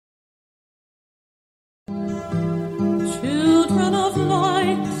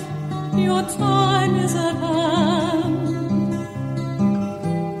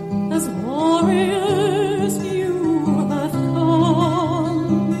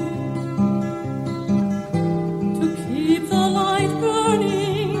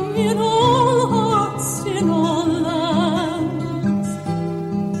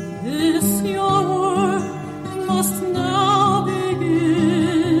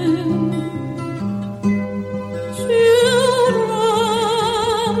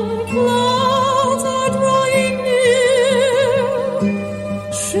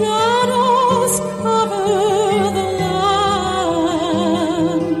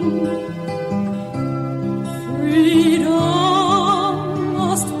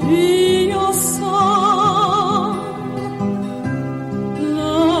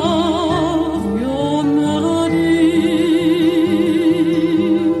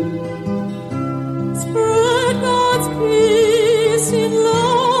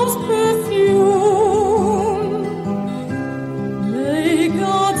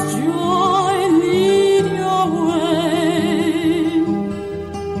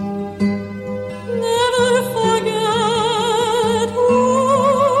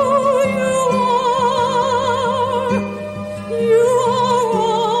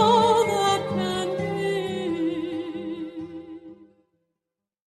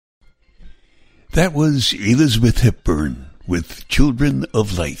That was Elizabeth Hepburn with Children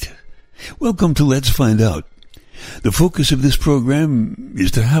of Light. Welcome to Let's Find Out. The focus of this program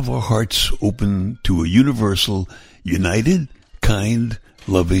is to have our hearts open to a universal, united, kind,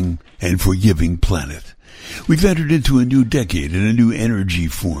 loving, and forgiving planet. We've entered into a new decade and a new energy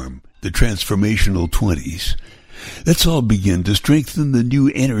form, the transformational 20s. Let's all begin to strengthen the new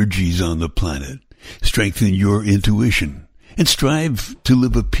energies on the planet, strengthen your intuition, and strive to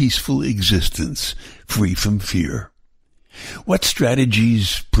live a peaceful existence, free from fear. What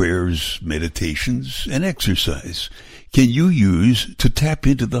strategies, prayers, meditations, and exercise can you use to tap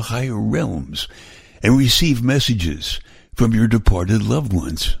into the higher realms and receive messages from your departed loved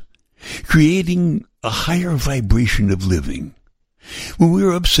ones, creating a higher vibration of living? When we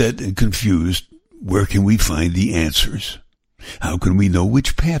are upset and confused, where can we find the answers? How can we know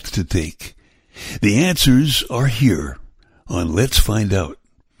which path to take? The answers are here on Let's Find Out,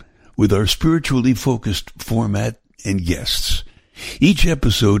 with our spiritually focused format and guests. Each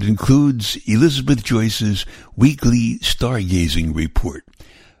episode includes Elizabeth Joyce's weekly stargazing report,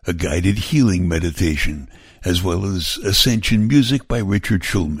 a guided healing meditation, as well as Ascension music by Richard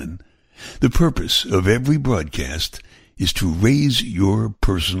Schulman. The purpose of every broadcast is to raise your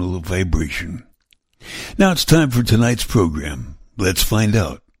personal vibration. Now it's time for tonight's program, Let's Find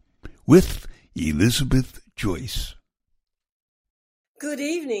Out, with Elizabeth Joyce. Good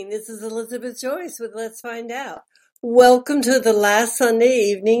evening. This is Elizabeth Joyce with Let's Find Out. Welcome to the last Sunday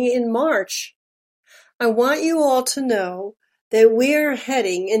evening in March. I want you all to know that we are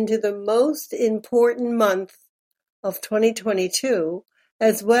heading into the most important month of 2022,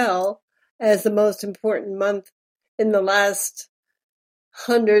 as well as the most important month in the last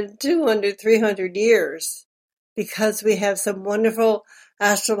 100, 200, 300 years, because we have some wonderful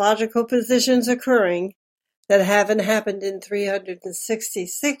astrological positions occurring that haven't happened in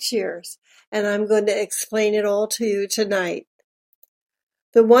 366 years, and I'm going to explain it all to you tonight.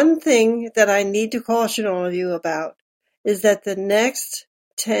 The one thing that I need to caution all of you about is that the next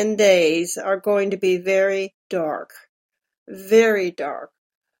 10 days are going to be very dark, very dark.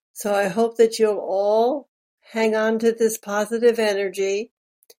 So I hope that you'll all hang on to this positive energy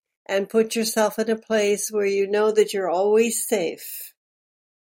and put yourself in a place where you know that you're always safe.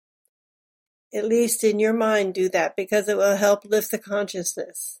 At least in your mind, do that, because it will help lift the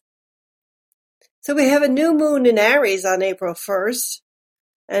consciousness. So we have a new moon in Aries on April 1st,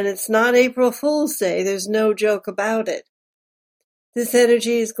 and it's not April Fool's Day. There's no joke about it. This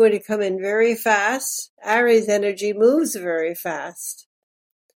energy is going to come in very fast. Aries energy moves very fast.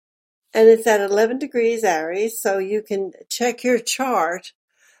 And it's at 11 degrees Aries, so you can check your chart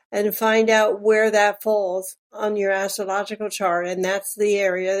and find out where that falls on your astrological chart, and that's the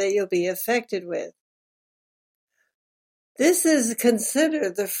area that you'll be affected with. This is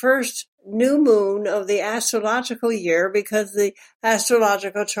considered the first new moon of the astrological year because the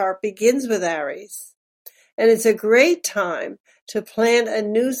astrological chart begins with Aries. And it's a great time to plant a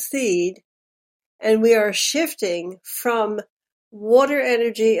new seed, and we are shifting from water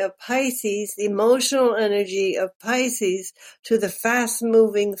energy of Pisces, emotional energy of Pisces, to the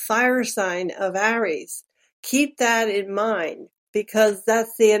fast-moving fire sign of Aries. Keep that in mind, because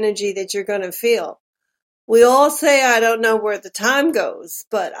that's the energy that you're going to feel. We all say, I don't know where the time goes,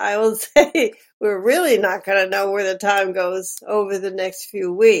 but I will say we're really not going to know where the time goes over the next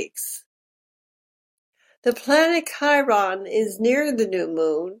few weeks. The planet Chiron is near the new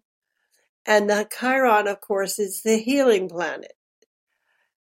moon, and the Chiron, of course, is the healing planet.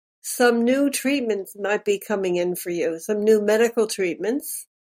 Some new treatments might be coming in for you, some new medical treatments,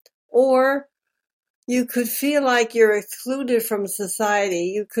 or you could feel like you're excluded from society.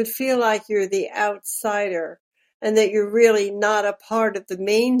 You could feel like you're the outsider and that you're really not a part of the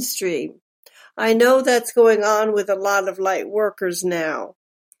mainstream. I know that's going on with a lot of light workers now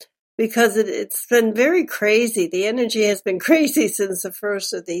because it's been very crazy. The energy has been crazy since the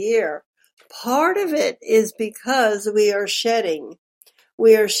first of the year. Part of it is because we are shedding.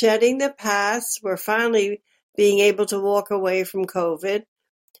 We are shedding the past. We're finally being able to walk away from COVID.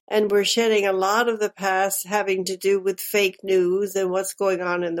 And we're shedding a lot of the past having to do with fake news and what's going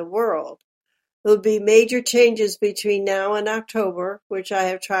on in the world. There will be major changes between now and October, which I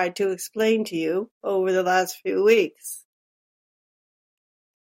have tried to explain to you over the last few weeks.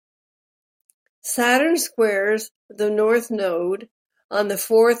 Saturn squares the North Node on the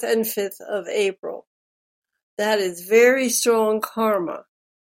 4th and 5th of April. That is very strong karma,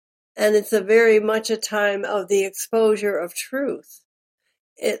 and it's very much a time of the exposure of truth.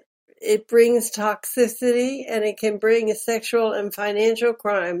 It brings toxicity, and it can bring sexual and financial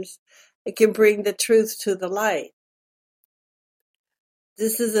crimes. It can bring the truth to the light.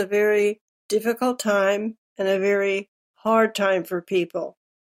 This is a very difficult time and a very hard time for people.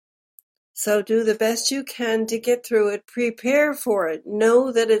 So do the best you can to get through it. Prepare for it.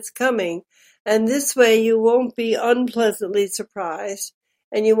 Know that it's coming. And this way you won't be unpleasantly surprised,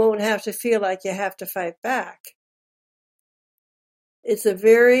 and you won't have to feel like you have to fight back. It's a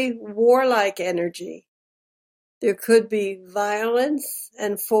very warlike energy. There could be violence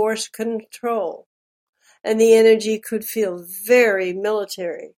and forced control, and the energy could feel very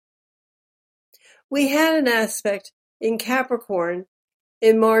military. We had an aspect in Capricorn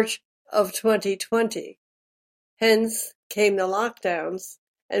in March of 2020. Hence came the lockdowns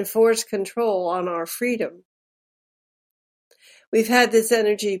and forced control on our freedom. We've had this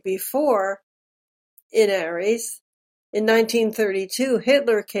energy before in Aries. In 1932,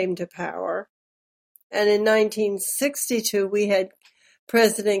 Hitler came to power, and in 1962, we had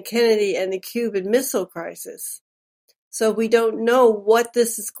President Kennedy and the Cuban Missile Crisis. So we don't know what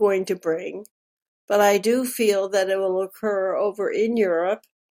this is going to bring, but I do feel that it will occur over in Europe,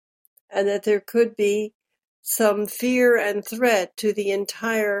 and that there could be some fear and threat to the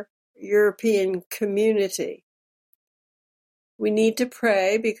entire European community. We need to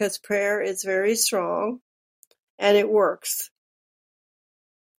pray because prayer is very strong, and it works.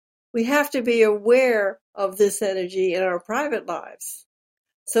 We have to be aware of this energy in our private lives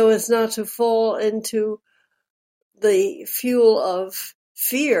so as not to fall into the fuel of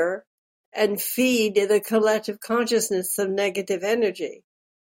fear and feed the collective consciousness of negative energy.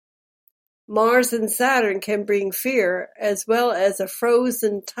 Mars and Saturn can bring fear as well as a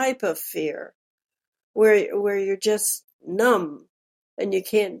frozen type of fear where you're just numb and you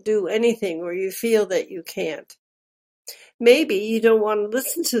can't do anything, or you feel that you can't. Maybe you don't want to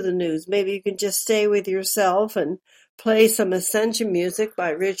listen to the news. Maybe you can just stay with yourself and play some Ascension music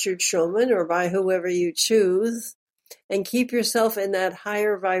by Richard Schulman or by whoever you choose, and keep yourself in that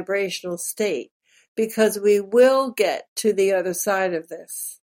higher vibrational state, because we will get to the other side of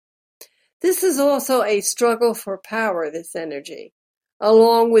this. This is also a struggle for power, this energy,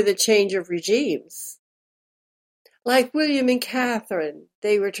 along with a change of regimes. Like William and Catherine,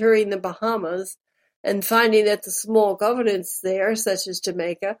 they were touring the Bahamas and finding that the small governments there, such as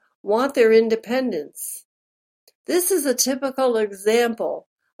Jamaica, want their independence. This is a typical example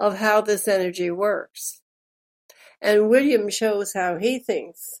of how this energy works. And William shows how he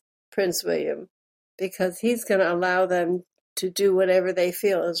thinks, Prince William, because he's going to allow them to do whatever they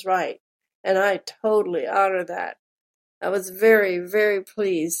feel is right. And I totally honor that. I was very, very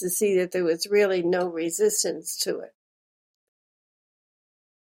pleased to see that there was really no resistance to it.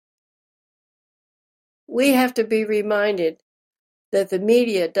 We have to be reminded that the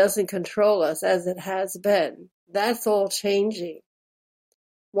media doesn't control us as it has been. That's all changing.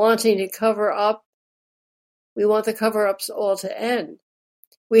 Wanting to cover up, we want the cover-ups all to end.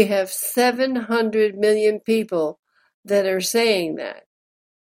 We have 700 million people that are saying that.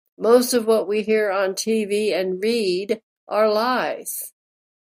 Most of what we hear on TV and read are lies.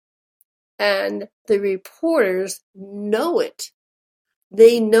 And the reporters know it.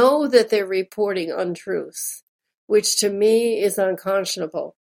 They know that they're reporting untruths, which to me is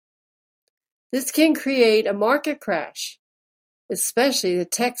unconscionable. This can create a market crash, especially the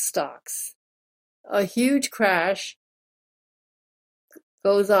tech stocks. A huge crash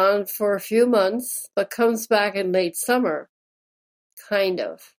goes on for a few months, but comes back in late summer, kind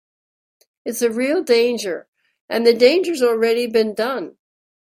of. It's a real danger, and the danger's already been done.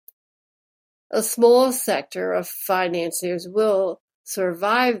 A small sector of financiers will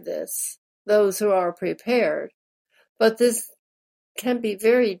survive this, those who are prepared, but this can be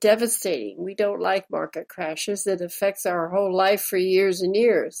very devastating. We don't like market crashes. It affects our whole life for years and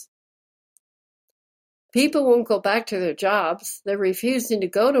years. People won't go back to their jobs. They're refusing to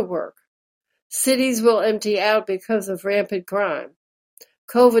go to work. Cities will empty out because of rampant crime.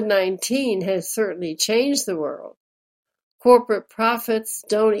 COVID-19 has certainly changed the world. Corporate profits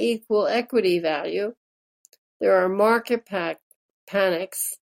don't equal equity value. There are market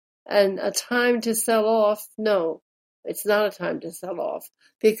panics and a time to sell off. No, it's not a time to sell off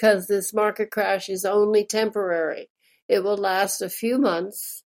because this market crash is only temporary. It will last a few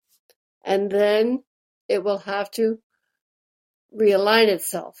months and then it will have to realign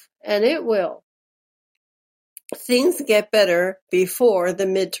itself, and it will. Things get better before the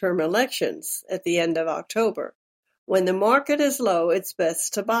midterm elections at the end of October. When the market is low, it's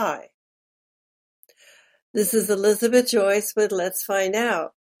best to buy. This is Elizabeth Joyce with Let's Find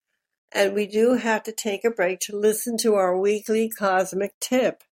Out. And we do have to take a break to listen to our weekly cosmic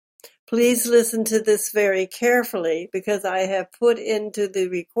tip. Please listen to this very carefully because I have put into the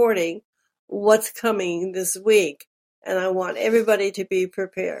recording what's coming this week, and I want everybody to be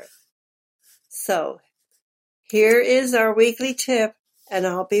prepared. So, here is our weekly tip, and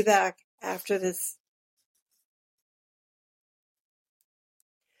I'll be back after this.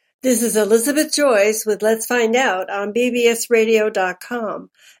 This is Elizabeth Joyce with Let's Find Out on bbsradio.com.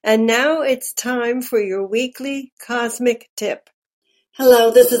 And now it's time for your weekly cosmic tip.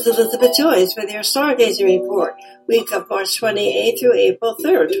 Hello, this is Elizabeth Joyce with your Stargazing Report, week of March 28th through April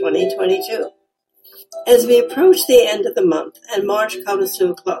 3rd, 2022. As we approach the end of the month and March comes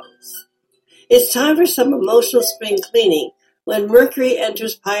to a close, it's time for some emotional spring cleaning when Mercury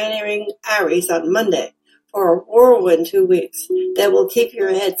enters pioneering Aries on Monday for a whirlwind 2 weeks that will keep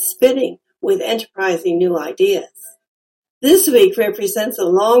your head spinning with enterprising new ideas. This week represents a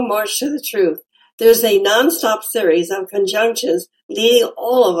long march to the truth. There's a non-stop series of conjunctions leading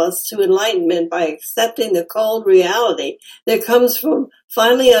all of us to enlightenment by accepting the cold reality that comes from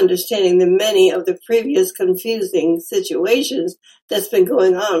finally understanding the many of the previous confusing situations that's been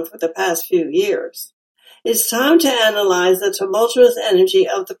going on for the past few years. It's time to analyze the tumultuous energy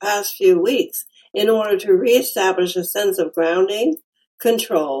of the past few weeks in order to reestablish a sense of grounding,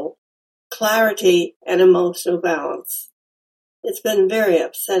 control, clarity, and emotional balance. It's been very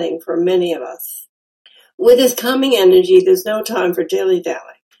upsetting for many of us. With this coming energy, there's no time for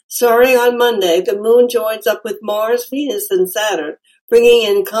dilly-dally. Starting on Monday, the moon joins up with Mars, Venus, and Saturn, bringing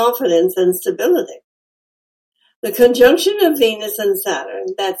in confidence and stability. The conjunction of Venus and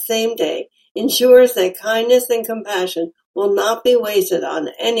Saturn that same day ensures that kindness and compassion will not be wasted on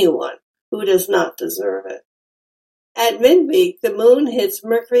anyone who does not deserve it. At midweek, the moon hits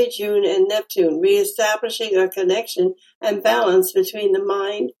Mercury, June, and Neptune, reestablishing a connection and balance between the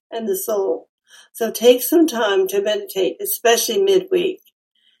mind and the soul. So take some time to meditate, especially midweek.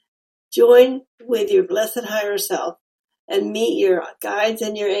 Join with your blessed higher self and meet your guides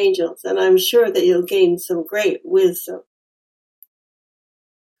and your angels, and I'm sure that you'll gain some great wisdom.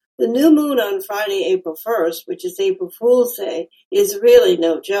 The new moon on Friday, April 1st, which is April Fool's Day, is really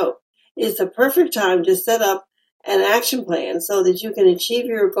no joke. It's the perfect time to set up an action plan so that you can achieve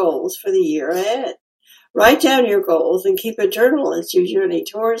your goals for the year ahead. Write down your goals and keep a journal as you journey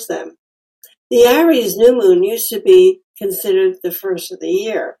towards them. The Aries new moon used to be considered the first of the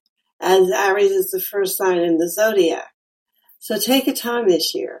year, as Aries is the first sign in the zodiac. So take a time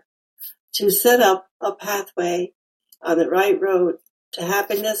this year to set up a pathway on the right road to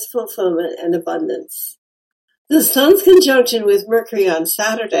happiness, fulfillment, and abundance. The Sun's conjunction with Mercury on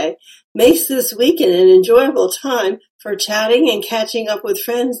Saturday makes this weekend an enjoyable time for chatting and catching up with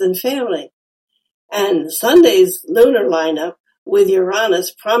friends and family. And Sunday's lunar lineup with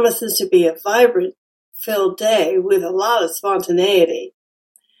Uranus promises to be a vibrant, filled day with a lot of spontaneity.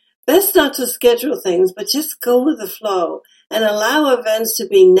 Best not to schedule things, but just go with the flow and allow events to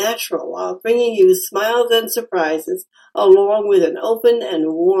be natural while bringing you smiles and surprises along with an open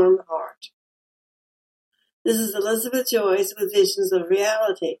and warm heart. This is Elizabeth Joyce with Visions of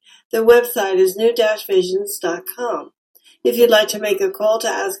Reality. The website is new-visions.com. If you'd like to make a call to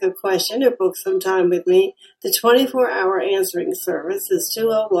ask a question or book some time with me, the 24-hour answering service is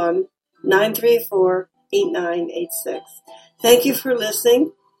 201-934-8986. Thank you for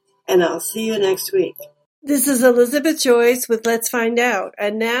listening, and I'll see you next week. This is Elizabeth Joyce with Let's Find Out,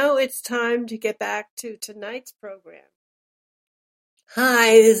 and now it's time to get back to tonight's program.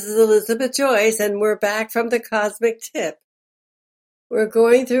 Hi, this is Elizabeth Joyce, and we're back from the Cosmic Tip. We're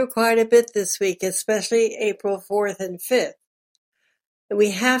going through quite a bit this week, especially April 4th and 5th. And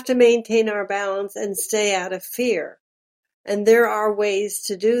we have to maintain our balance and stay out of fear. And there are ways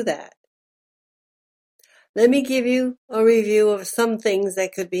to do that. Let me give you a review of some things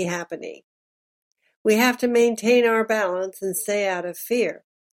that could be happening. We have to maintain our balance and stay out of fear,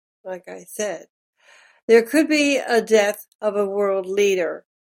 like I said. There could be a death of a world leader.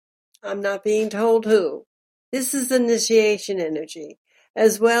 I'm not being told who. This is initiation energy,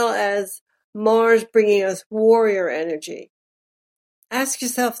 as well as Mars bringing us warrior energy. Ask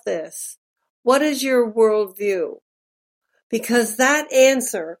yourself this: what is your worldview? Because that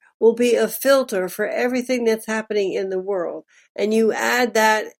answer will be a filter for everything that's happening in the world, and you add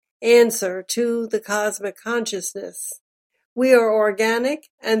that answer to the cosmic consciousness. We are organic,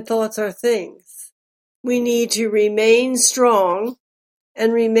 and thoughts are things. We need to remain strong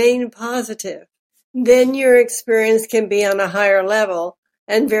and remain positive. Then your experience can be on a higher level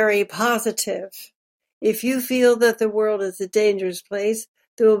and very positive. If you feel that the world is a dangerous place,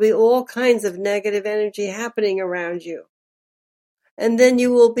 there will be all kinds of negative energy happening around you. And then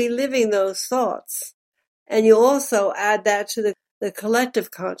you will be living those thoughts. And you also add that to the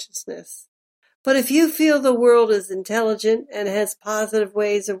collective consciousness. But if you feel the world is intelligent and has positive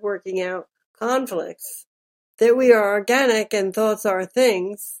ways of working out conflicts, that we are organic and thoughts are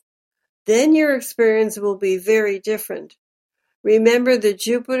things, then your experience will be very different. Remember that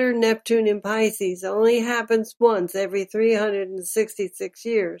Jupiter, Neptune, and Pisces only happens once every 366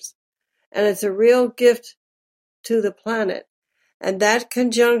 years, and it's a real gift to the planet, and that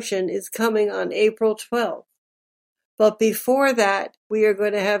conjunction is coming on April 12th. But before that, we are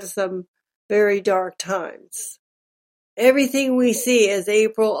going to have some very dark times. Everything we see as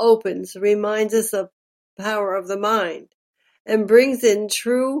April opens reminds us of the power of the mind and brings in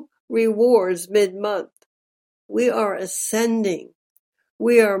true rewards mid-month. We are ascending.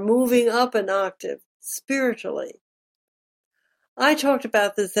 We are moving up an octave spiritually. I talked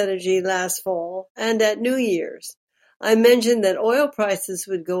about this energy last fall and at New Year's. I mentioned that oil prices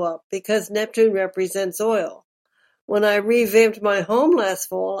would go up because Neptune represents oil. When I revamped my home last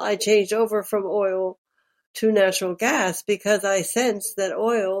fall, I changed over from oil to natural gas because I sensed that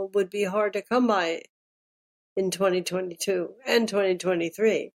oil would be hard to come by in 2022 and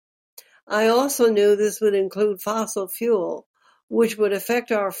 2023. I also knew this would include fossil fuel, which would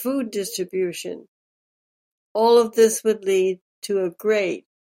affect our food distribution. All of this would lead to a great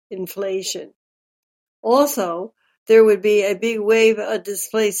inflation. Also, there would be a big wave of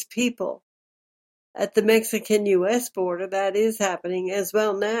displaced people. At the Mexican-U.S. border, that is happening as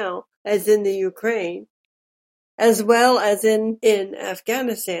well now as in the Ukraine, as well as in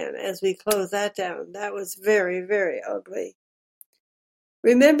Afghanistan as we close that down. That was very, very ugly.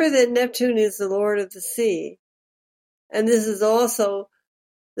 Remember that Neptune is the Lord of the Sea, and this is also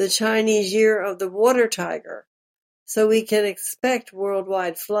the Chinese year of the water tiger, so we can expect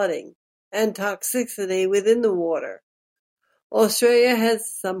worldwide flooding and toxicity within the water. Australia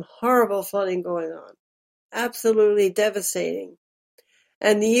has some horrible flooding going on, absolutely devastating,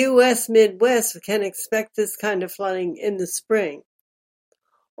 and the U.S. Midwest can expect this kind of flooding in the spring.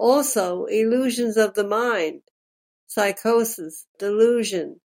 Also, illusions of the mind, psychosis,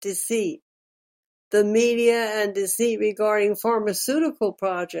 delusion, deceit, the media and deceit regarding pharmaceutical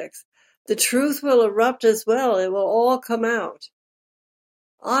projects. The truth will erupt as well. It will all come out.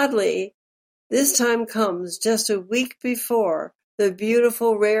 Oddly, this time comes just a week before the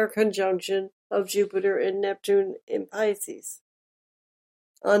beautiful rare conjunction of Jupiter and Neptune in Pisces.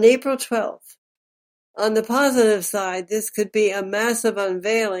 On April 12th. On the positive side, this could be a massive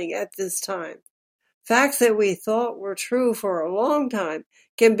unveiling at this time. Facts that we thought were true for a long time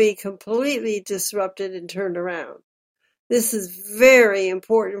can be completely disrupted and turned around. This is very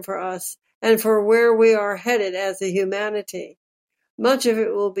important for us and for where we are headed as a humanity. Much of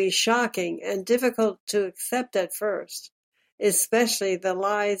it will be shocking and difficult to accept at first, especially the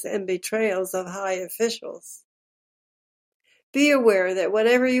lies and betrayals of high officials. Be aware that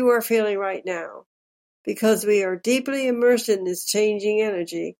whatever you are feeling right now, because we are deeply immersed in this changing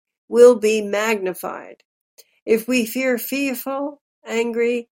energy, will be magnified. If we feel fearful,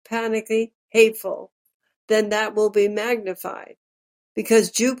 angry, panicky, hateful, then that will be magnified,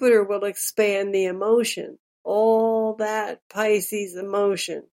 because Jupiter will expand the emotion, all that Pisces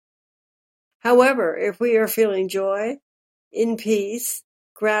emotion. However, if we are feeling joy, in peace,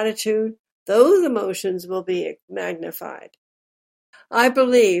 gratitude, those emotions will be magnified. I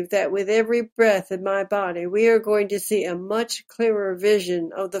believe that with every breath in my body, we are going to see a much clearer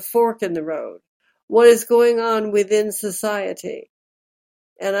vision of the fork in the road, what is going on within society.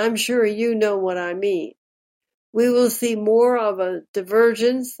 And I'm sure you know what I mean. we will see more of a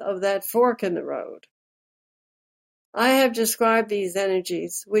divergence of that fork in the road. I have described these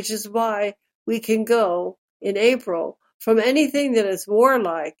energies, which is why we can go in April from anything that is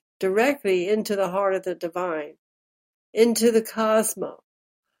warlike directly into the heart of the divine, into the cosmos.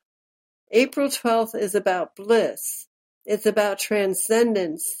 April 12th is about bliss. It's about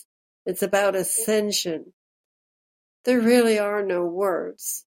transcendence. It's about ascension. There really are no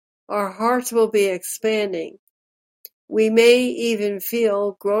words. Our hearts will be expanding. We may even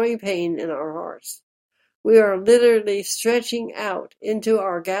feel growing pain in our hearts. We are literally stretching out into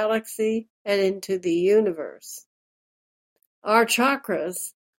our galaxy and into the universe. Our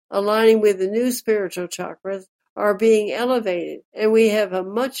chakras, aligning with the new spiritual chakras, are being elevated, and we have a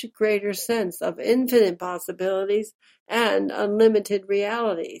much greater sense of infinite possibilities and unlimited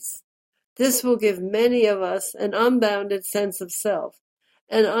realities. This will give many of us an unbounded sense of self,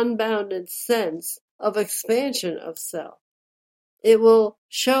 an unbounded sense of expansion of self. It will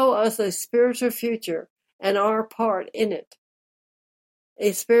show us a spiritual future and our part in it.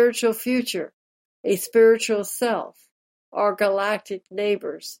 A spiritual future, a spiritual self, our galactic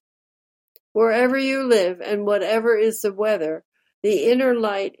neighbors. Wherever you live and whatever is the weather, the inner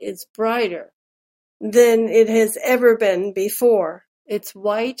light is brighter than it has ever been before. It's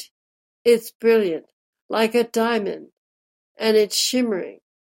white, it's brilliant, like a diamond, and it's shimmering.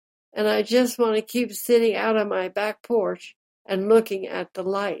 And I just want to keep sitting out on my back porch and looking at the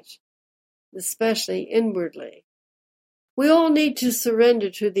light, especially inwardly. We all need to surrender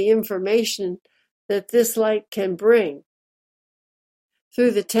to the information that this light can bring.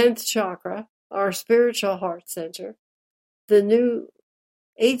 Through the 10th chakra, our spiritual heart center, the new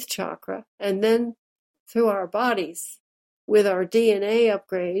 8th chakra, and then through our bodies with our DNA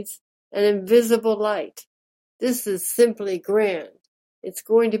upgrades and invisible light. This is simply grand. It's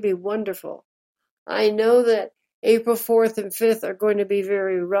going to be wonderful. I know that April 4th and 5th are going to be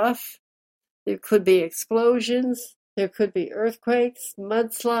very rough. There could be explosions. There could be earthquakes,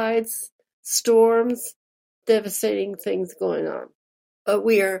 mudslides, storms, devastating things going on. But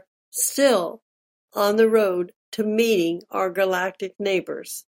we are still on the road to meeting our galactic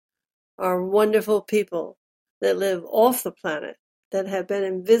neighbors, our wonderful people that live off the planet, that have been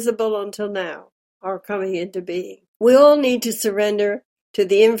invisible until now, are coming into being. We all need to surrender to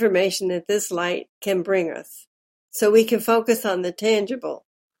the information that this light can bring us, so we can focus on the tangible,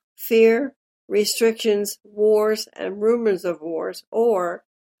 fear, restrictions, wars, and rumors of wars, or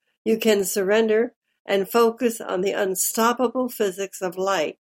you can surrender and focus on the unstoppable physics of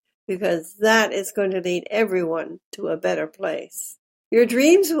light, because that is going to lead everyone to a better place. Your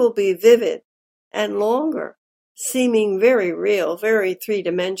dreams will be vivid and longer, seeming very real, very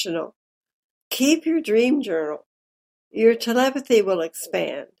three-dimensional. Keep your dream journal. Your telepathy will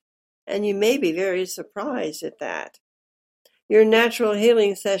expand, and you may be very surprised at that. Your natural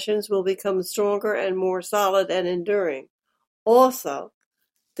healing sessions will become stronger and more solid and enduring. Also,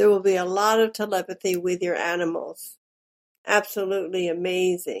 there will be a lot of telepathy with your animals. Absolutely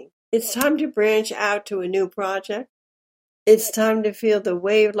amazing. It's time to branch out to a new project. It's time to feel the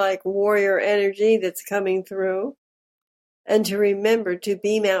wave-like warrior energy that's coming through, and to remember to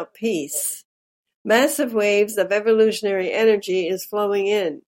beam out peace. Massive waves of evolutionary energy is flowing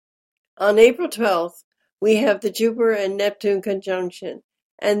in. On April 12th, we have the Jupiter and Neptune conjunction,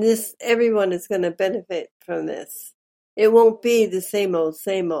 and everyone is going to benefit from this. It won't be the same old,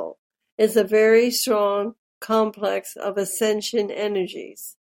 same old. It's a very strong complex of ascension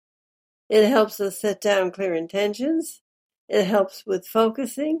energies. It helps us set down clear intentions. It helps with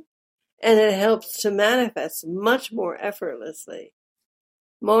focusing, and it helps to manifest much more effortlessly.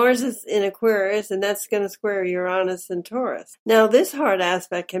 Mars is in Aquarius, and that's going to square Uranus and Taurus. Now, this hard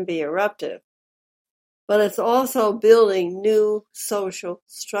aspect can be eruptive, but it's also building new social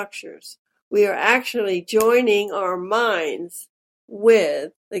structures. We are actually joining our minds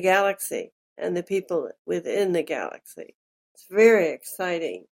with the galaxy and the people within the galaxy. It's very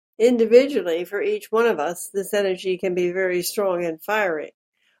exciting. Individually, for each one of us, this energy can be very strong and fiery.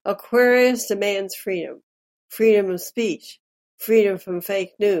 Aquarius demands freedom, freedom of speech, freedom from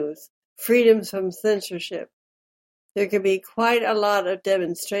fake news, freedom from censorship. There can be quite a lot of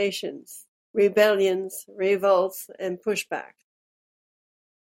demonstrations, rebellions, revolts, and pushback.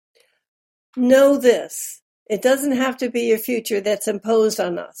 Know this, it doesn't have to be your future that's imposed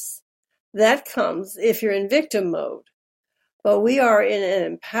on us. That comes if you're in victim mode. But we are in an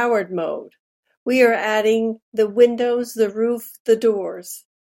empowered mode. We are adding the windows, the roof, the doors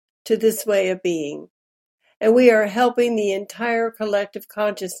to this way of being. And we are helping the entire collective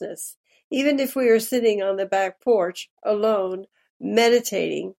consciousness, even if we are sitting on the back porch alone,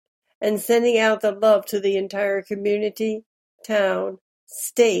 meditating and sending out the love to the entire community, town,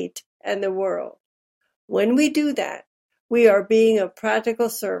 state, and the world. When we do that, we are being of practical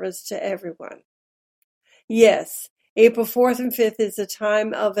service to everyone. Yes, April 4th and 5th is a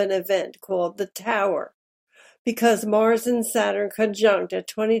time of an event called the Tower, because Mars and Saturn conjunct at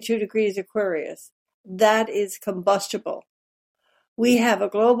 22 degrees Aquarius. That is combustible. We have a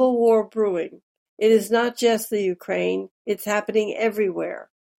global war brewing. It is not just the Ukraine, it's happening everywhere,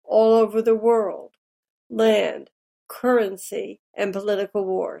 all over the world. Land, currency, and political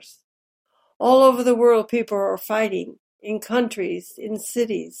wars. All over the world, people are fighting, in countries, in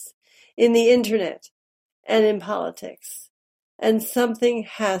cities, in the internet, and in politics. And something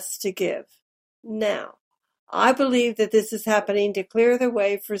has to give. Now, I believe that this is happening to clear the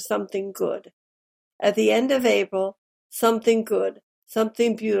way for something good. At the end of April, something good,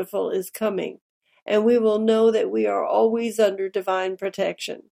 something beautiful is coming, and we will know that we are always under divine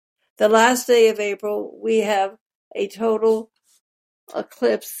protection. The last day of April, we have a total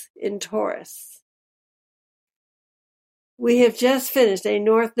eclipse in Taurus. We have just finished a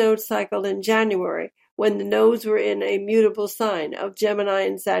North Node cycle in January when the nodes were in a mutable sign of Gemini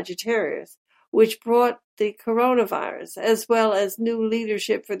and Sagittarius, which brought the coronavirus as well as new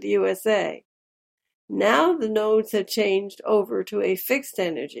leadership for the USA. Now the nodes have changed over to a fixed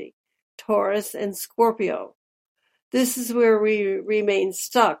energy, Taurus and Scorpio. This is where we remain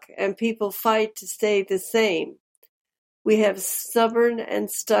stuck and people fight to stay the same. We have stubborn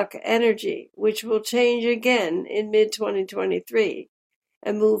and stuck energy, which will change again in mid-2023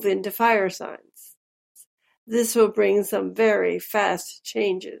 and move into fire signs. This will bring some very fast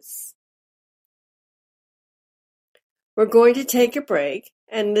changes. We're going to take a break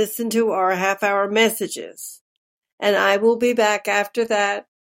and listen to our half-hour messages. And I will be back after that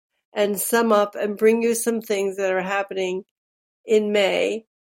and sum up and bring you some things that are happening in May.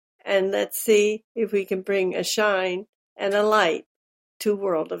 And let's see if we can bring a shine and a light to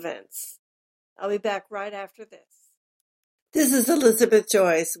world events. I'll be back right after this. This is Elizabeth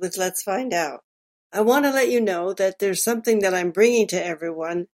Joyce with Let's Find Out. I want to let you know that there's something that I'm bringing to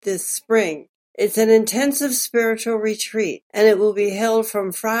everyone this spring. It's an intensive spiritual retreat, and it will be held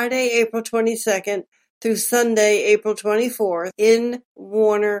from Friday, April 22nd through Sunday, April 24th in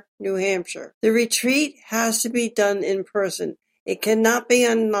Warner, New Hampshire. The retreat has to be done in person. It cannot be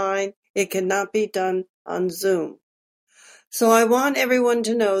online. It cannot be done on Zoom. So I want everyone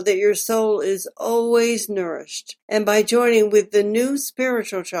to know that your soul is always nourished. And by joining with the new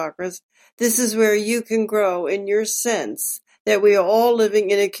spiritual chakras, this is where you can grow in your sense that we are all living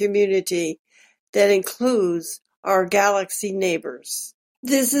in a community that includes our galaxy neighbors.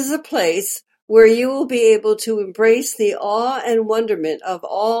 This is a place where you will be able to embrace the awe and wonderment of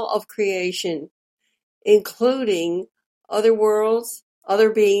all of creation, including other worlds,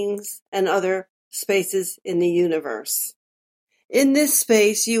 other beings, and other spaces in the universe. In this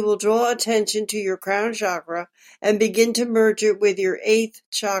space, you will draw attention to your crown chakra and begin to merge it with your 8th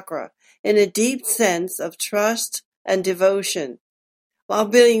chakra in a deep sense of trust and devotion, while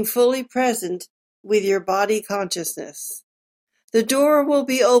being fully present with your body consciousness. The door will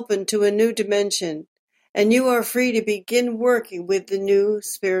be open to a new dimension, and you are free to begin working with the new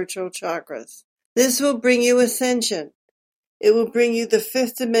spiritual chakras. This will bring you ascension. It will bring you the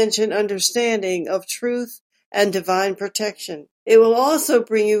 5th dimension understanding of truth and divine protection. It will also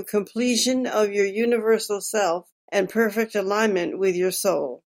bring you completion of your universal self and perfect alignment with your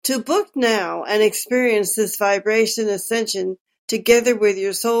soul. To book now and experience this vibration ascension together with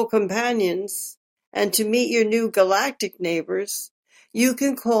your soul companions and to meet your new galactic neighbors, you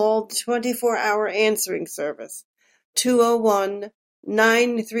can call the 24-hour answering service,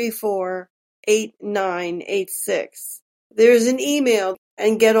 201-934-8986. There's an email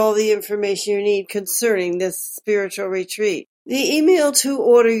and get all the information you need concerning this spiritual retreat. The email to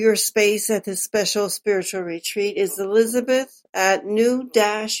order your space at this special spiritual retreat is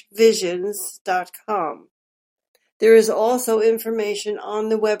elizabeth@new-visions.com. There is also information on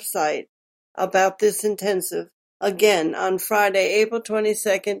the website about this intensive, again on Friday, April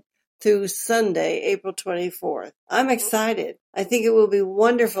 22nd through Sunday, April 24th. I'm excited. I think it will be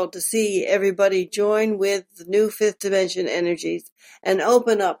wonderful to see everybody join with the new 5th dimension energies and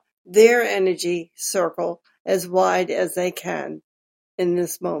open up their energy circle as wide as they can in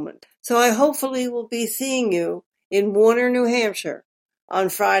this moment. So I hopefully will be seeing you in Warner, New Hampshire on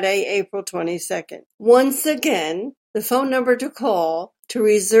Friday, April 22nd. Once again, the phone number to call to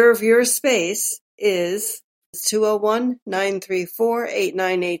reserve your space is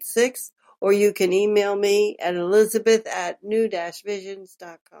 201-934-8986, or you can email me at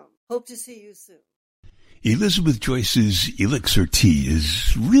elizabeth@new-visions.com. Hope to see you soon. Elizabeth Joyce's Elixir Tea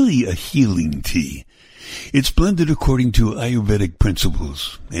is really a healing tea. It's blended according to Ayurvedic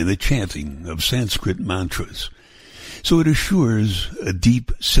principles and the chanting of Sanskrit mantras. So it assures a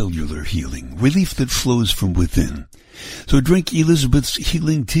deep cellular healing, relief that flows from within. So drink Elizabeth's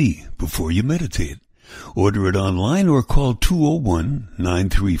healing tea before you meditate. Order it online or call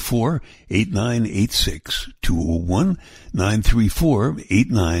 201-934-8986,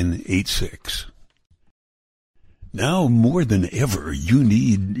 201-934-8986. Now more than ever, you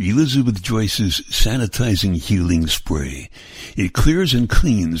need Elizabeth Joyce's Sanitizing Healing Spray. It clears and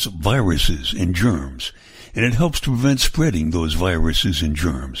cleans viruses and germs, and it helps to prevent spreading those viruses and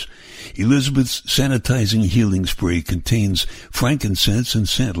germs. Elizabeth's Sanitizing Healing Spray contains frankincense and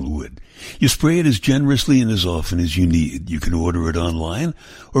sandalwood. You spray it as generously and as often as you need. You can order it online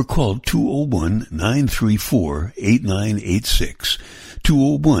or call 201-934-8986.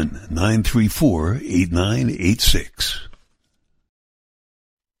 201-934-8986.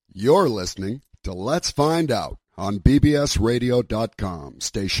 You're listening to Let's Find Out on bbsradio.com,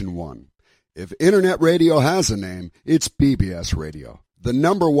 Station 1. If Internet radio has a name, it's BBS Radio, the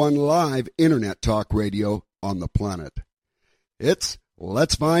 #1 live Internet talk radio on the planet. It's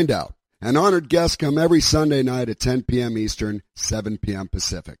Let's Find Out. An honored guest come every Sunday night at 10 p.m. Eastern, 7 p.m.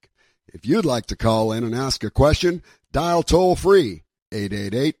 Pacific. If you'd like to call in and ask a question, dial toll-free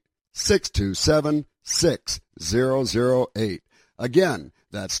 888-627-6008. Again,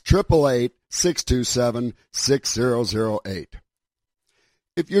 that's 888-627-6008.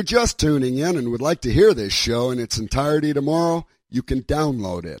 If you're just tuning in and would like to hear this show in its entirety tomorrow, you can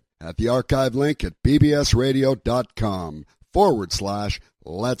download it at the archive link at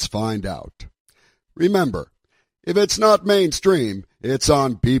bbsradio.com/Let's Find Out. Remember, if it's not mainstream, it's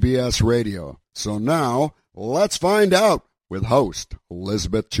on BBS Radio. So now, let's find out with host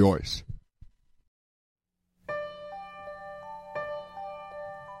Elizabeth Joyce.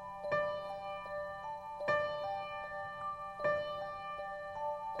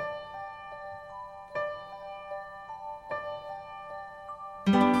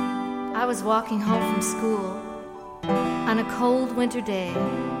 I was walking home from school on a cold winter day.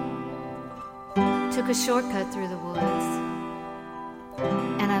 Took a shortcut through the woods,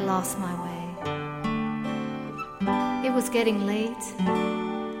 and I lost my way. It was getting late,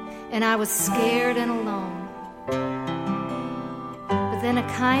 and I was scared and alone. But then a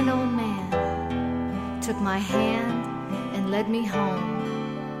kind old man took my hand and led me home.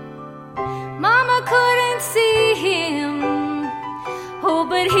 Mama couldn't see him, oh,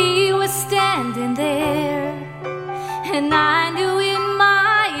 but he was standing there, and I knew in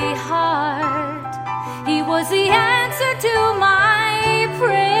my heart he was the answer to my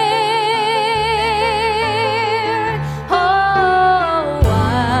prayer. Oh,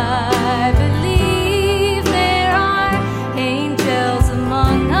 I believe there are angels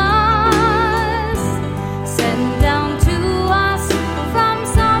among us, sent down to us from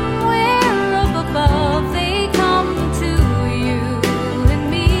somewhere up above. They come to you and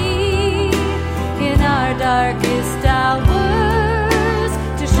me in our darkest hours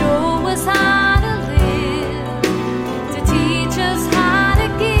to show us how to live, to teach us how to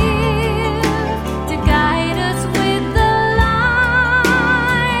give, to guide us with the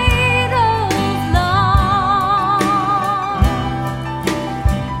light of love.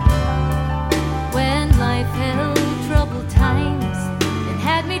 When life held troubled times and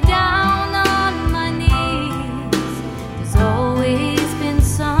had me down on my knees, there's always been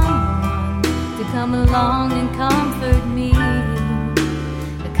someone to come along and comfort me.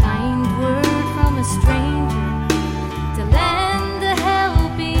 A kind word from a stranger to lend a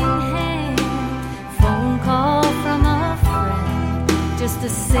helping hand, phone call from a friend just to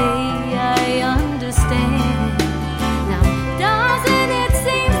say I understand. Now doesn't it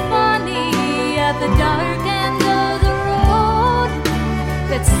seem funny at the dark end of the road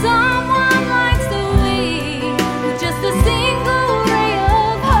that someone lights the way with just a single ray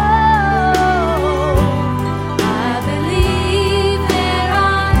of hope? I believe there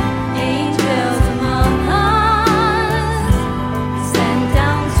are angels among us, sent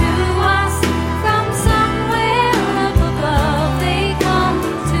down to us from somewhere up above. They come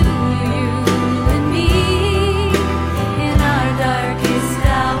to you and me in our darkest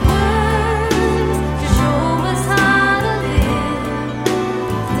hours to show us how to live,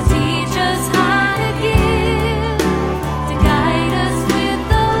 to teach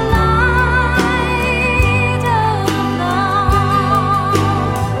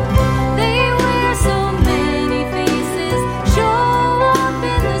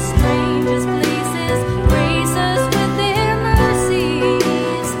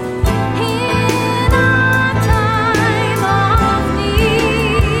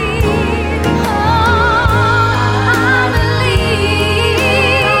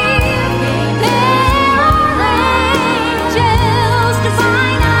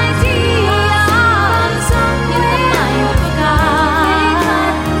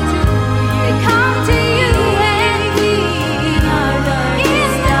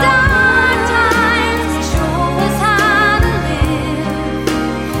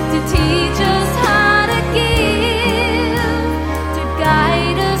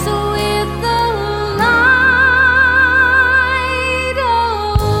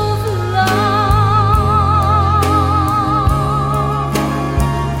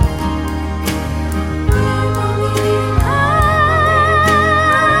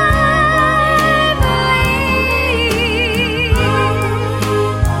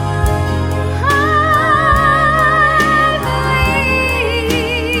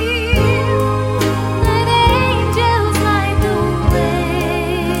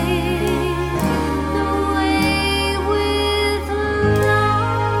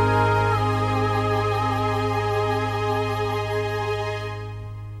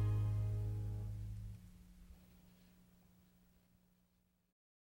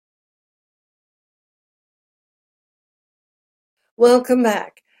Welcome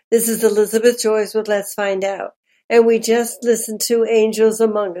back. This is Elizabeth Joyce with Let's Find Out, and we just listened to Angels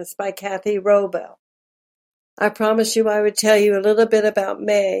Among Us by Kathy Robel. I promised you I would tell you a little bit about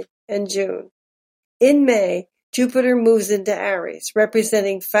May and June. In May, Jupiter moves into Aries,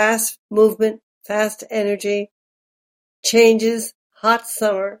 representing fast movement, fast energy, changes, hot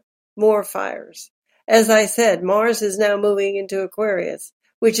summer, more fires. As I said, Mars is now moving into Aquarius,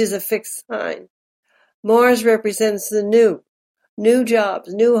 which is a fixed sign. Mars represents the new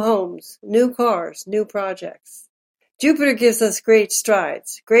jobs, new homes, new cars, new projects. Jupiter gives us great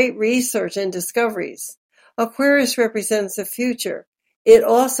strides, great research and discoveries. Aquarius represents the future. It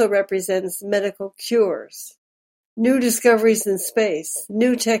also represents medical cures, new discoveries in space,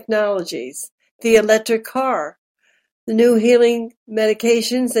 new technologies, the electric car, the new healing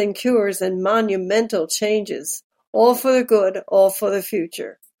medications and cures, and monumental changes, all for the good, all for the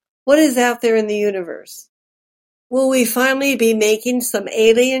future. What is out there in the universe? Will we finally be making some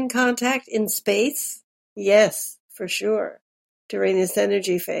alien contact in space? Yes, for sure, during this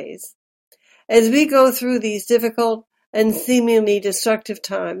energy phase. As we go through these difficult and seemingly destructive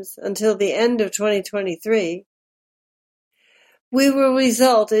times until the end of 2023, we will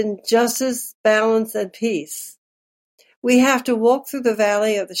result in justice, balance, and peace. We have to walk through the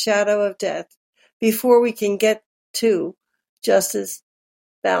valley of the shadow of death before we can get to justice,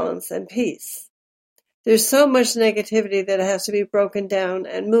 balance, and peace. There's so much negativity that has to be broken down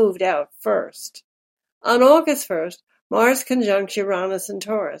and moved out first. On August 1st, Mars conjuncts Uranus and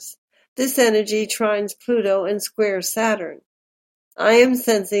Taurus. This energy trines Pluto and squares Saturn. I am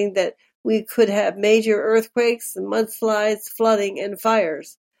sensing that we could have major earthquakes, mudslides, flooding, and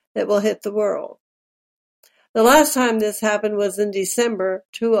fires that will hit the world. The last time this happened was in December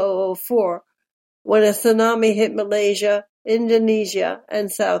 2004, when a tsunami hit Malaysia, Indonesia,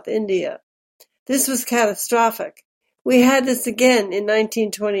 and South India. This was catastrophic. We had this again in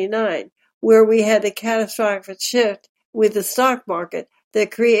 1929, where we had a catastrophic shift with the stock market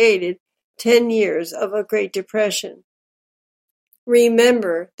that created 10 years of a Great Depression.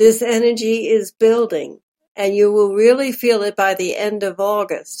 Remember, this energy is building, and you will really feel it by the end of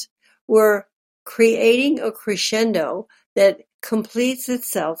August. We're creating a crescendo that completes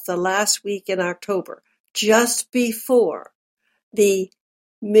itself the last week in October, just before the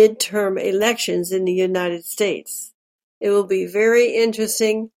midterm elections in the United States. It will be very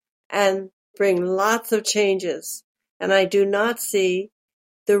interesting and bring lots of changes, and I do not see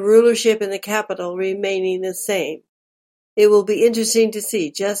the rulership in the capital remaining the same. It will be interesting to see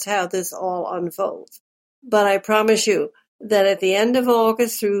just how this all unfolds. But I promise you that at the end of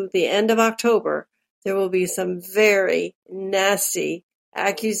August through the end of October, there will be some very nasty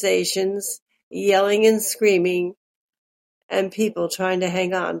accusations, yelling and screaming, and people trying to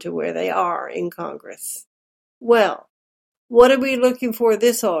hang on to where they are in Congress. Well, what are we looking for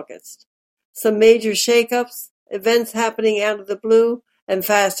this August? Some major shakeups, events happening out of the blue, and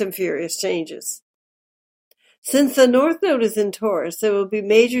fast and furious changes. Since the North Node is in Taurus, there will be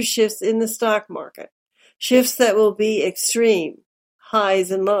major shifts in the stock market, shifts that will be extreme,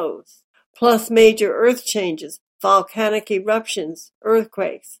 highs and lows, plus major earth changes, volcanic eruptions,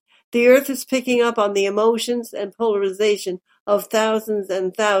 earthquakes. The earth is picking up on the emotions and polarization of thousands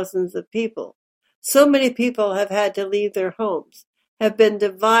and thousands of people. So many people have had to leave their homes, have been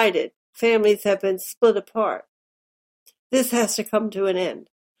divided, families have been split apart. This has to come to an end.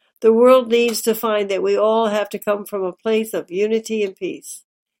 The world needs to find that we all have to come from a place of unity and peace,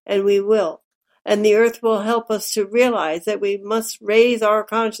 and we will. And the earth will help us to realize that we must raise our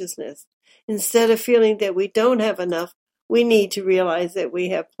consciousness. Instead of feeling that we don't have enough, we need to realize that we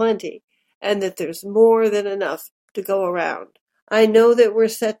have plenty, and that there's more than enough to go around. I know that we're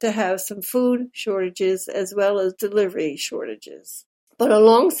set to have some food shortages as well as delivery shortages. But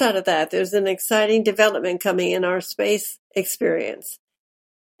alongside of that, there's an exciting development coming in our space experience.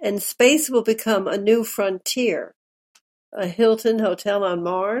 And space will become a new frontier. A Hilton hotel on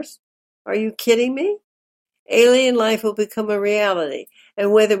Mars? Are you kidding me? Alien life will become a reality,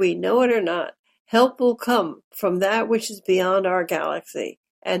 and whether we know it or not, help will come from that which is beyond our galaxy,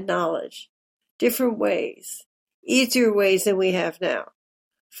 and knowledge. Different ways. Easier ways than we have now.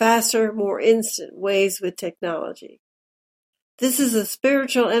 Faster, more instant ways with technology. This is a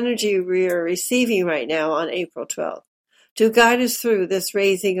spiritual energy we are receiving right now on April 12th to guide us through this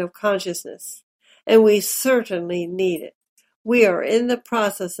raising of consciousness, and we certainly need it. We are in the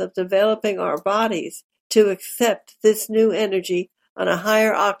process of developing our bodies to accept this new energy on a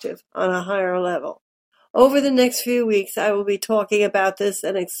higher octave, on a higher level. Over the next few weeks, I will be talking about this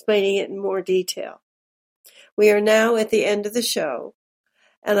and explaining it in more detail. We are now at the end of the show,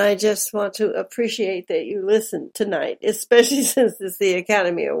 And I just want to appreciate that you listened tonight, especially since it's the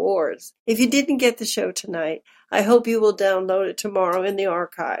Academy Awards. If you didn't get the show tonight, I hope you will download it tomorrow in the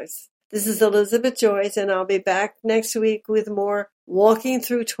archives. This is Elizabeth Joyce, and I'll be back next week with more Walking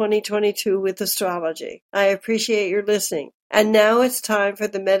Through 2022 with Astrology. I appreciate your listening. And now it's time for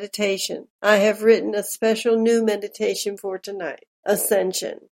the meditation. I have written a special new meditation for tonight,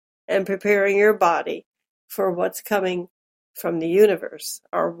 Ascension, and preparing your body for what's coming from the universe,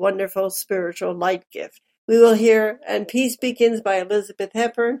 our wonderful spiritual light gift. We will hear And Peace Begins by Elizabeth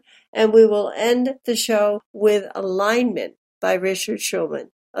Hepburn, and we will end the show with Alignment by Richard Schulman,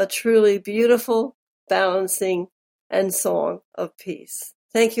 a truly beautiful, balancing, and song of peace.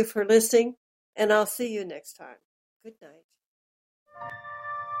 Thank you for listening, and I'll see you next time. Good night.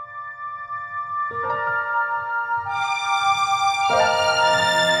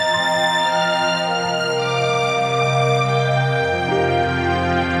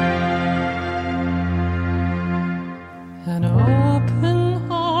 An open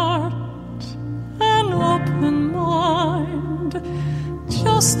heart, an open mind,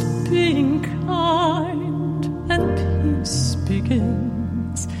 just being kind, and peace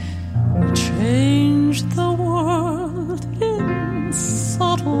begins. We change the world in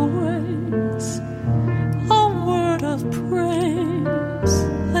subtle ways. A word of praise,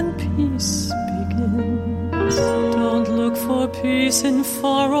 and peace begins. Don't look for peace in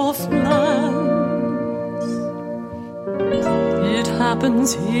far-off lands. It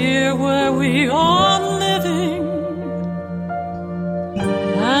happens here where we are living,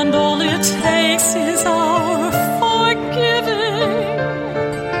 and all it takes is our forgiving.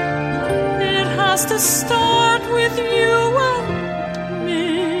 It has to start with you and me.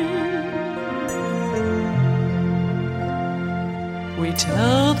 We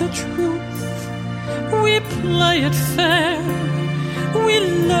tell the truth, we play it fair, we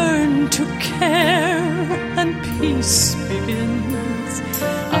learn to care, and peace begins.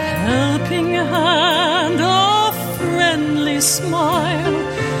 A helping hand, a friendly smile.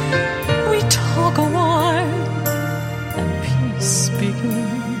 We talk a while, and peace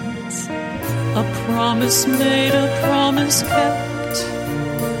begins. A promise made, a promise kept.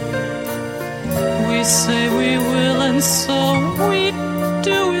 We say we will, and so we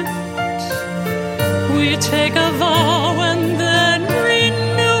do it. We take a vow and then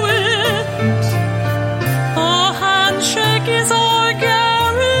renew it. A handshake is our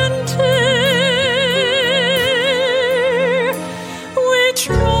guarantee. We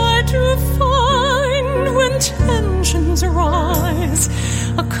try to find, when tensions rise,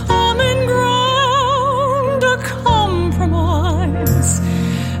 a common ground, a compromise.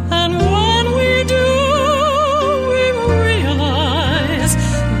 And when we do, we realize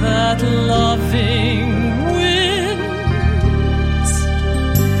that loving wins.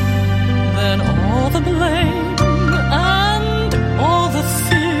 Then all the blame and all the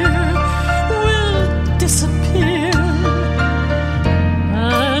fear will disappear,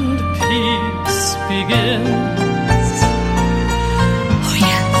 and peace begins. Oh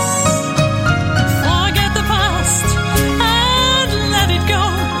yes, forget the past and let it go.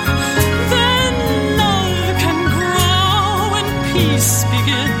 Then love can grow and peace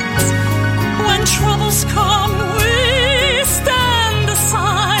begins. When troubles come, we stand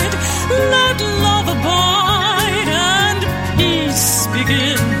aside. Let love abide, and peace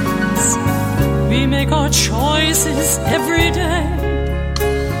begins. We make our choices every day.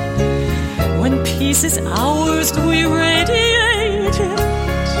 When peace is ours, we radiate it.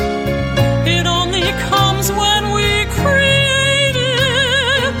 It only comes when we create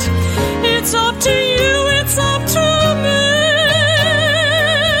it. It's up to you, it's up to me.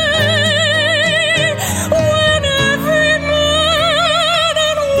 When every man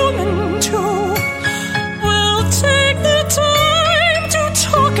and woman too will take the time to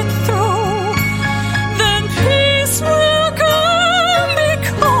talk it through, then peace will come,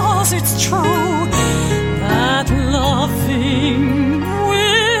 because it's true that loving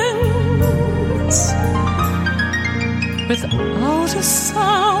wins. Without a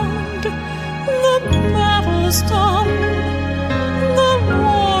sound, the battle's done, the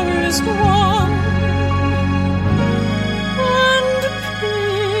war is won, and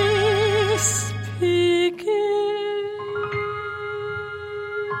peace begins.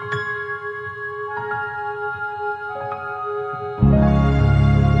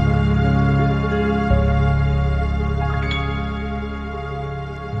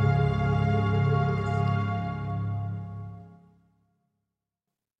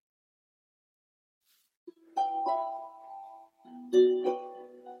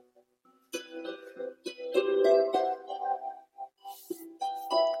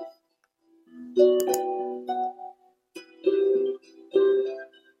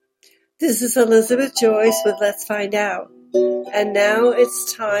 This is Elizabeth Joyce with Let's Find Out. And now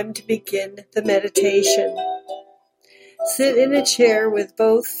it's time to begin the meditation. Sit in a chair with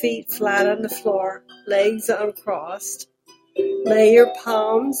both feet flat on the floor, legs uncrossed. Lay your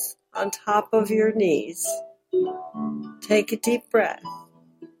palms on top of your knees. Take a deep breath.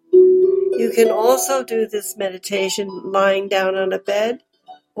 You can also do this meditation lying down on a bed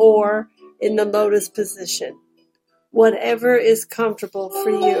or in the lotus position, whatever is comfortable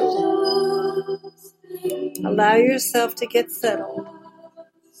for you. Allow yourself to get settled.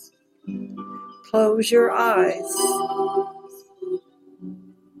 Close your eyes.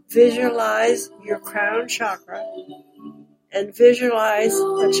 Visualize your crown chakra and visualize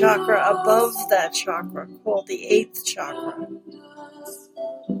a chakra above that chakra called the 8th chakra.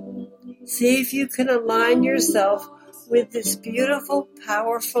 See if you can align yourself with this beautiful,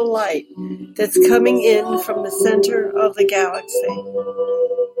 powerful light that's coming in from the center of the galaxy.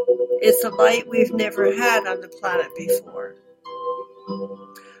 It's a light we've never had on the planet before.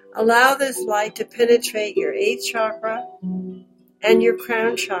 Allow this light to penetrate your 8th chakra and your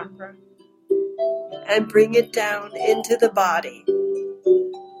crown chakra and bring it down into the body,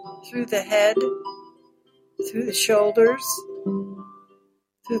 through the head, through the shoulders,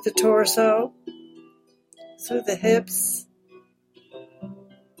 through the torso, through the hips,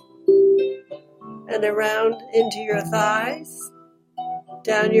 and around into your thighs,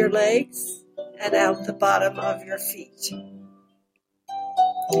 down your legs, and out the bottom of your feet.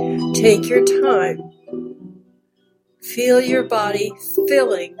 Take your time. Feel your body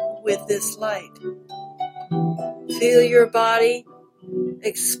filling with this light. Feel your body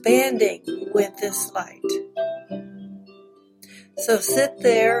expanding with this light. So sit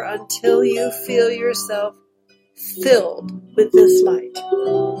there until you feel yourself filled with this light.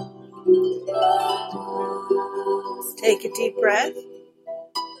 Take a deep breath.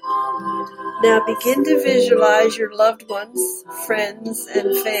 Now begin to visualize your loved ones, friends,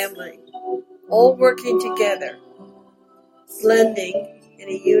 and family all working together, blending in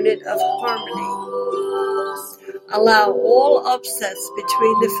a unit of harmony. Allow all upsets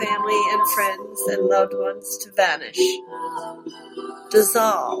between the family and friends and loved ones to vanish,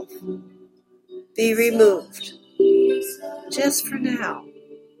 dissolve, be removed, just for now.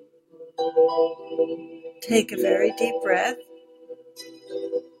 Take a very deep breath.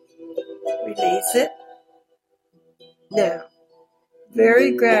 Release it. Now,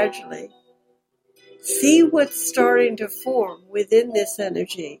 very gradually, see what's starting to form within this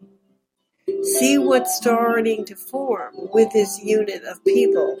energy. See what's starting to form with this unit of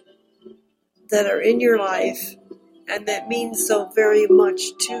people that are in your life and that means so very much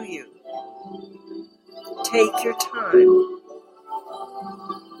to you. Take your time.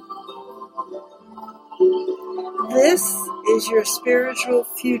 This is your spiritual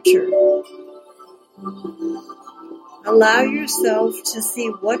future. Allow yourself to see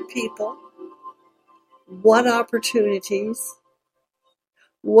what people, what opportunities,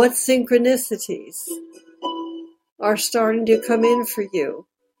 what synchronicities are starting to come in for you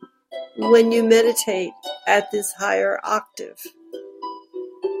when you meditate at this higher octave.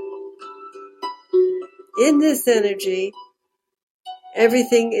 In this energy,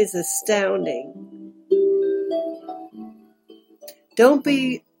 everything is astounding. Don't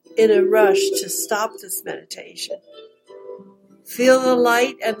be in a rush to stop this meditation. Feel the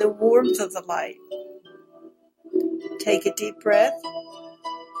light and the warmth of the light. Take a deep breath.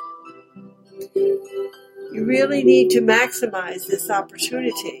 You really need to maximize this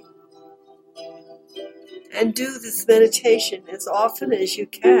opportunity and do this meditation as often as you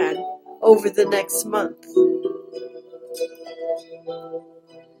can over the next month.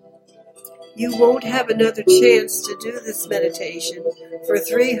 You won't have another chance to do this meditation for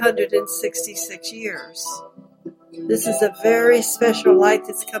 366 years. This is a very special light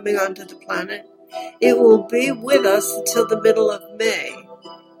that's coming onto the planet. It will be with us until the middle of May.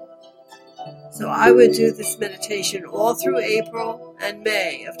 So I would do this meditation all through April and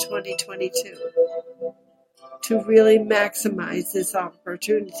May of 2022 to really maximize this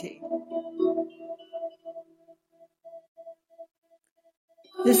opportunity.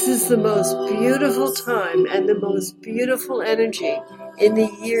 This is the most beautiful time and the most beautiful energy in the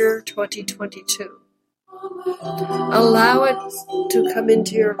year 2022. Allow it to come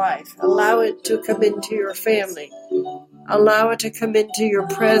into your life. Allow it to come into your family. Allow it to come into your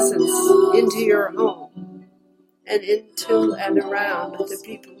presence, into your home, and into and around the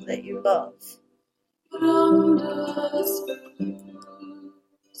people that you love.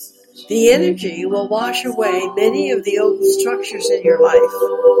 The energy will wash away many of the old structures in your life.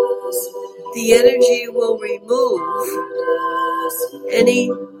 The energy will remove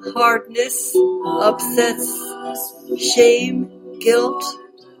any hardness, upsets, shame, guilt,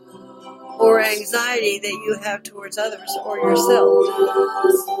 or anxiety that you have towards others or yourself.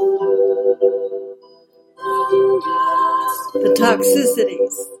 The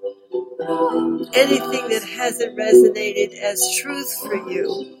toxicities, anything that hasn't resonated as truth for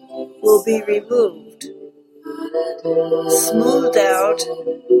you, will be removed, smoothed out,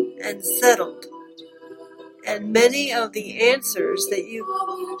 and settled. And many of the answers that you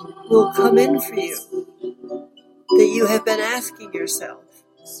will come in for you, that you have been asking yourself,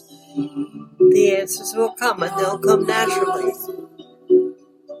 the answers will come, and they'll come naturally.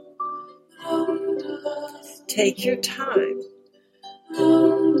 Take your time.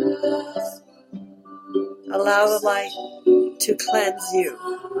 Allow the light to cleanse you.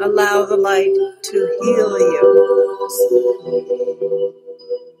 Allow the light to heal you.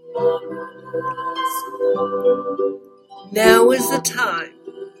 Now is the time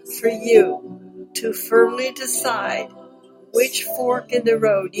for you to firmly decide which fork in the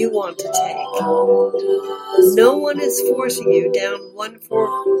road you want to take. No one is forcing you down one fork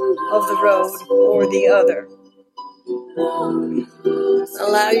of the road or the other.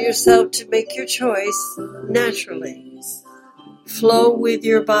 Allow yourself to make your choice naturally. Flow with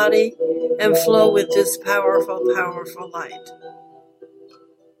your body and flow with this powerful, powerful light.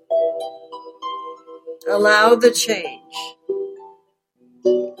 Allow the change.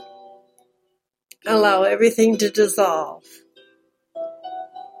 Allow everything to dissolve.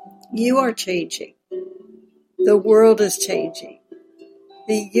 You are changing. The world is changing.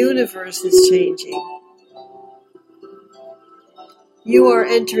 The universe is changing. You are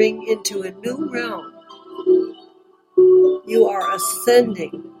entering into a new realm. You are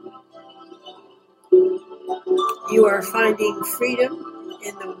ascending. You are finding freedom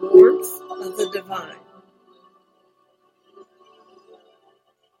in the warmth of the divine.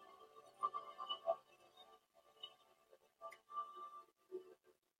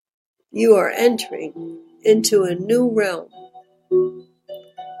 You are entering into a new realm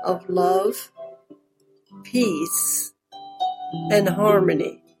of love, peace, and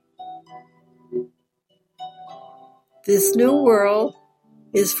harmony. This new world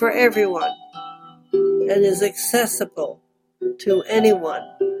is for everyone and is accessible to anyone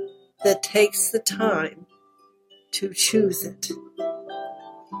that takes the time to choose it.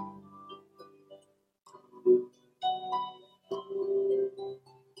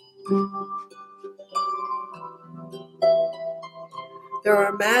 There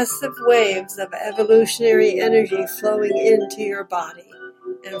are massive waves of evolutionary energy flowing into your body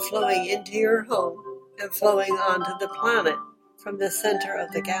and flowing into your home and flowing onto the planet from the center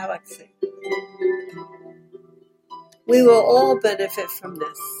of the galaxy. We will all benefit from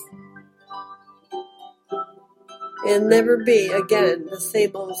this. It'll never be again the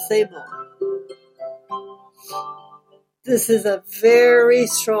same old, same old. This is a very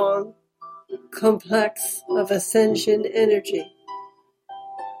strong complex of ascension energy.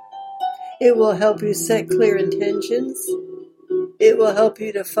 It will help you set clear intentions. It will help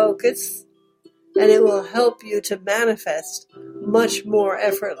you to focus. And it will help you to manifest much more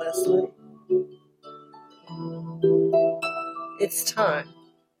effortlessly. It's time.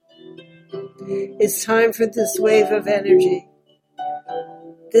 It's time for this wave of energy.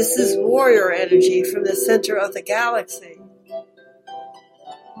 This is warrior energy from the center of the galaxy.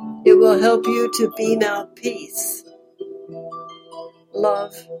 It will help you to beam out peace,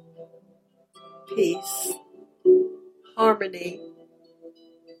 love, peace, harmony,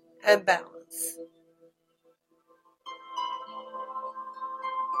 and balance.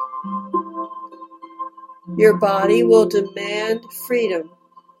 Your body will demand freedom.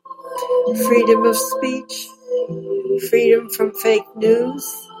 Freedom of speech, freedom from fake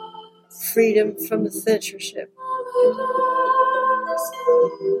news, freedom from censorship.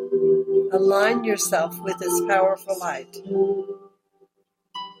 Align yourself with this powerful light.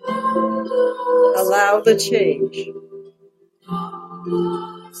 Allow the change.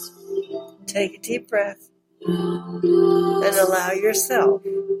 Take a deep breath and allow yourself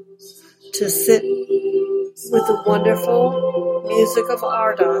to sit with the wonderful music of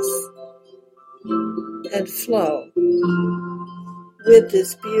Ardas and flow with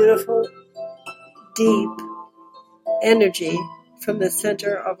this beautiful, deep energy from the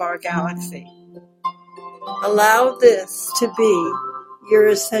center of our galaxy. Allow this to be your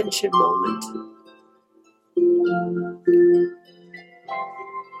ascension moment.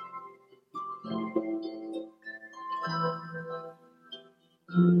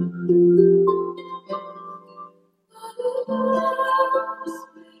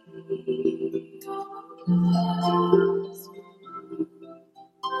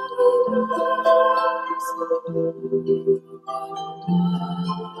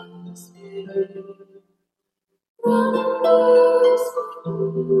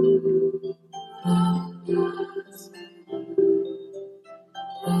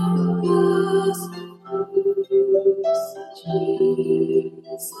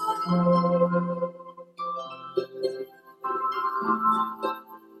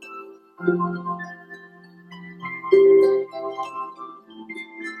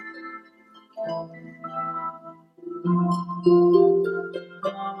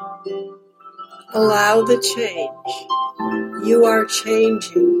 Allow the change. You are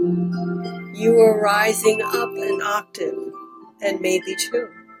changing. You are rising up an octave, and maybe two.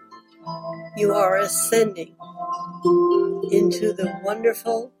 You are ascending into the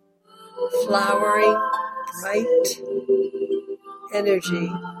wonderful, flowering, bright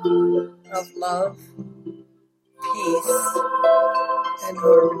energy of love, peace, and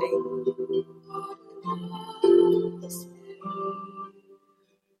harmony.